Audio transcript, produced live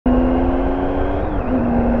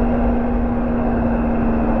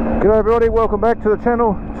G'day everybody, welcome back to the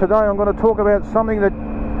channel. Today I'm going to talk about something that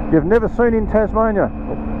you've never seen in Tasmania.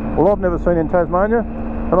 Well, I've never seen in Tasmania,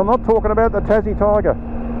 and I'm not talking about the Tassie tiger.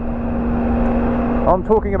 I'm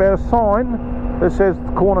talking about a sign that says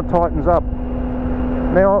the corner tightens up.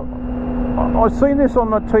 Now, I've seen this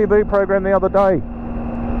on a TV program the other day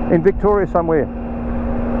in Victoria somewhere,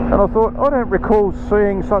 and I thought, I don't recall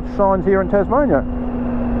seeing such signs here in Tasmania.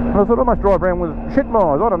 And I thought I must drive around with shit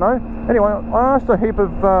miles, I don't know. Anyway, I asked a heap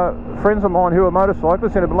of friends of mine who are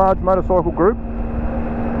motorcyclists in a large motorcycle group,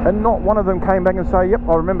 and not one of them came back and say, yep,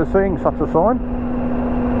 I remember seeing such a sign.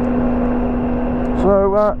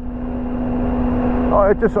 So I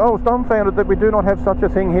was dumbfounded that we do not have such a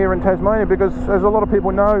thing here in Tasmania, because as a lot of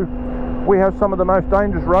people know, we have some of the most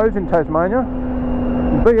dangerous roads in Tasmania,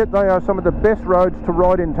 be it they are some of the best roads to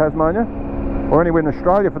ride in Tasmania, or anywhere in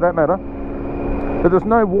Australia for that matter. But there's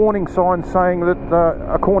no warning sign saying that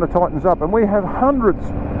a corner tightens up, and we have hundreds,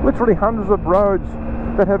 literally hundreds of roads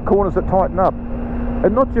that have corners that tighten up,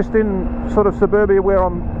 and not just in sort of suburbia where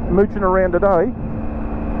I'm mooching around today.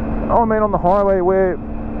 I mean on the highway where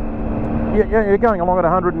you're going along at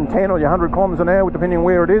 110 or 100 kilometres an hour, depending on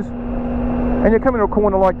where it is, and you're coming to a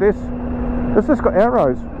corner like this. It's just got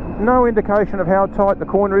arrows, no indication of how tight the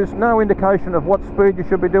corner is, no indication of what speed you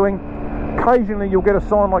should be doing. Occasionally you'll get a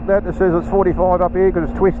sign like that says it's 45 up here because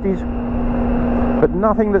it's twisties, but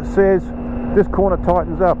nothing that says this corner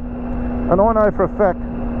tightens up. And I know for a fact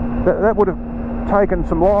that that would have taken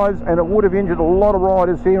some lives, and it would have injured a lot of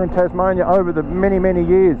riders here in Tasmania over the many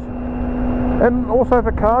years. And also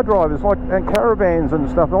for car drivers and caravans and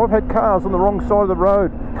stuff. I've had cars on the wrong side of the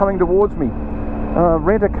road coming towards me,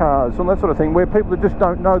 renter cars and that sort of thing, where people that just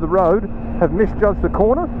don't know the road have misjudged the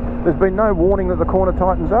corner. There's been no warning that the corner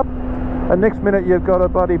tightens up, and next minute you've got a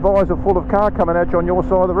bloody visor full of car coming at you on your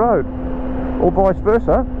side of the road, or vice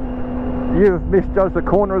versa. You've misjudged the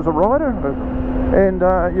corner as a rider, and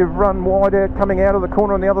you've run wide out coming out of the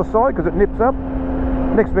corner on the other side because it nips up.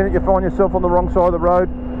 Next minute you find yourself on the wrong side of the road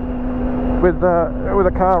with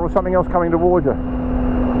a car or something else coming towards you.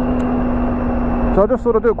 So I just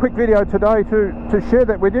thought I'd do a quick video today to share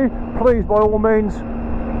that with you. Please, by all means,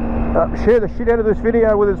 share the shit out of this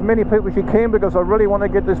video with as many people as you can, because I really want to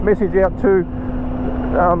get this message out to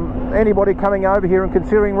anybody coming over here and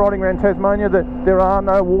considering riding around Tasmania, that there are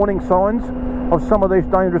no warning signs of some of these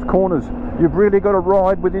dangerous corners. You've really got to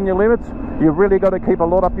ride within your limits. You've really got to keep a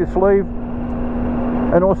lot up your sleeve,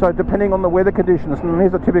 and also depending on the weather conditions. And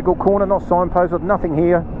here's a typical corner, not signposted, nothing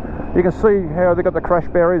here. You can see how they've got the crash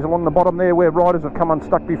barriers along the bottom there where riders have come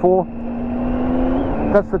unstuck before.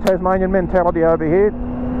 That's the Tasmanian mentality over here.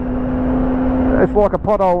 It's like a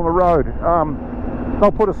pothole on the road.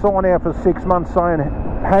 They'll put a sign out for 6 months saying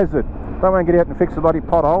hazard. They won't get out and fix the bloody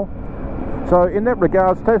pothole. So in that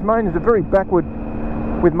regards, Tasmanians are very backward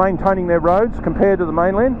with maintaining their roads compared to the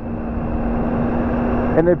mainland,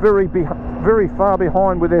 and they're very far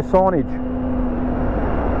behind with their signage.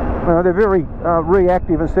 They're very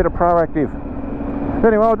reactive instead of proactive.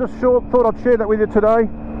 Anyway, I just thought I'd share that with you today.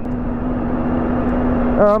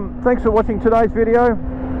 Thanks for watching today's video.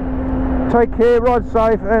 Take care, ride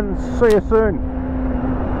safe, and see you soon.